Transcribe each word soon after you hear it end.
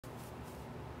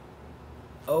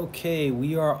Okay,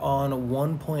 we are on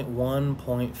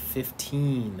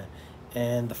 1.1.15.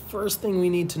 And the first thing we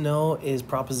need to know is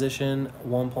proposition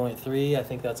 1.3. I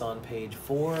think that's on page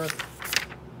 4.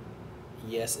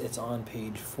 Yes, it's on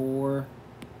page 4.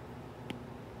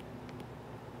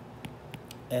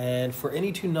 And for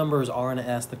any two numbers, r and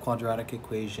s, the quadratic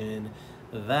equation,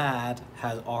 that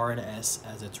has r and s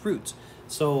as its roots.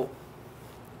 So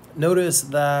notice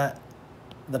that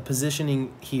the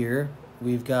positioning here,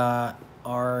 we've got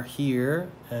r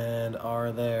here and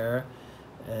r there,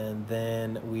 and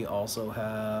then we also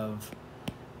have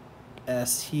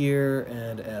s here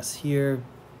and s here.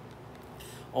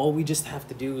 All we just have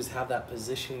to do is have that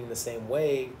positioning the same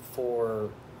way for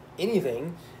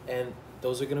anything, and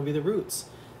those are going to be the roots.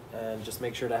 And just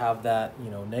make sure to have that,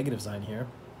 negative sign here.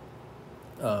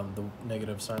 The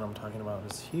negative sign I'm talking about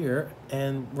is here,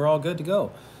 and we're all good to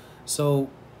go. So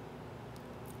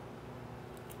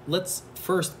let's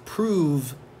first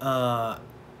prove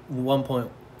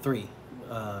 1.3,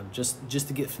 just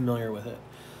to get familiar with it.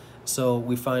 So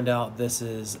we find out this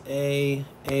is A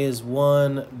is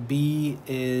 1, B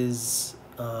is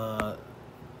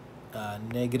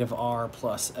negative r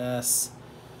plus s,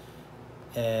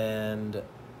 and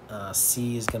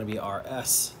C is going to be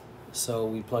rs. So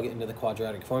we plug it into the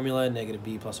quadratic formula, negative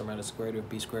b plus or minus square root of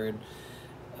b squared,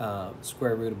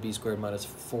 square root of b squared minus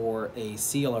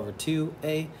 4ac all over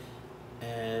 2a.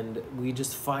 And we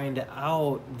just find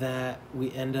out that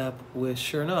we end up with,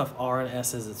 sure enough, r and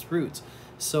s as its roots.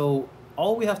 So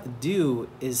all we have to do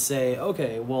is say,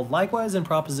 okay, well, likewise in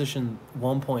proposition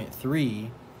 1.3,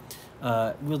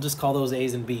 we'll just call those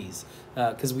a's and b's,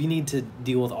 because we need to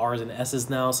deal with r's and s's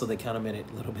now, so they kind of made it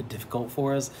a little bit difficult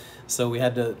for us. So we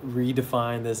had to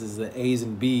redefine this as the a's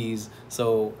and b's.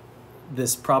 So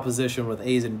this proposition with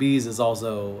a's and b's is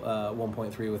also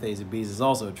 1.3 with a's and b's is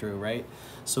also true, right?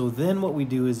 So then what we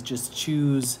do is just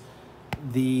choose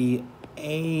the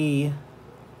a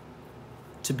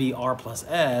to be r plus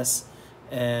s,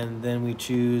 and then we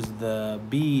choose the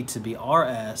b to be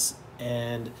rs,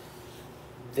 and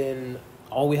then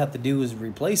all we have to do is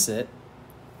replace it.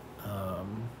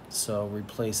 So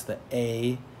replace the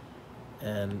a,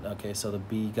 and okay, so the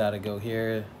b got to go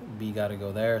here, b got to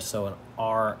go there, so an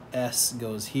rs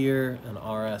goes here, an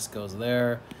rs goes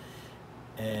there,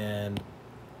 and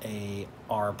a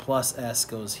r plus s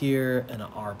goes here, and an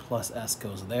r plus s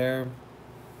goes there,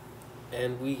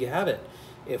 and we have it.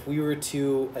 If we were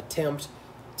to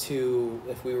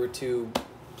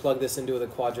plug this into the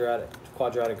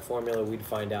quadratic formula, we'd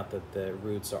find out that the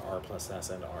roots are r plus s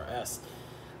and rs.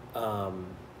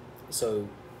 So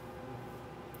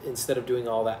instead of doing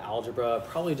all that algebra,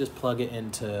 probably just plug it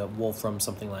into Wolfram,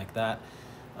 something like that.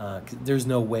 There's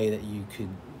no way that you could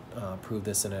prove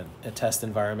this in a test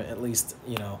environment. At least,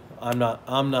 I'm not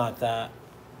that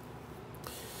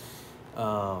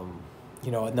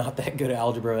not that good at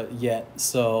algebra yet.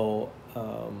 So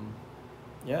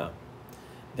yeah,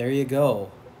 there you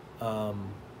go.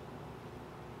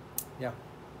 Yeah,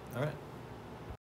 all right.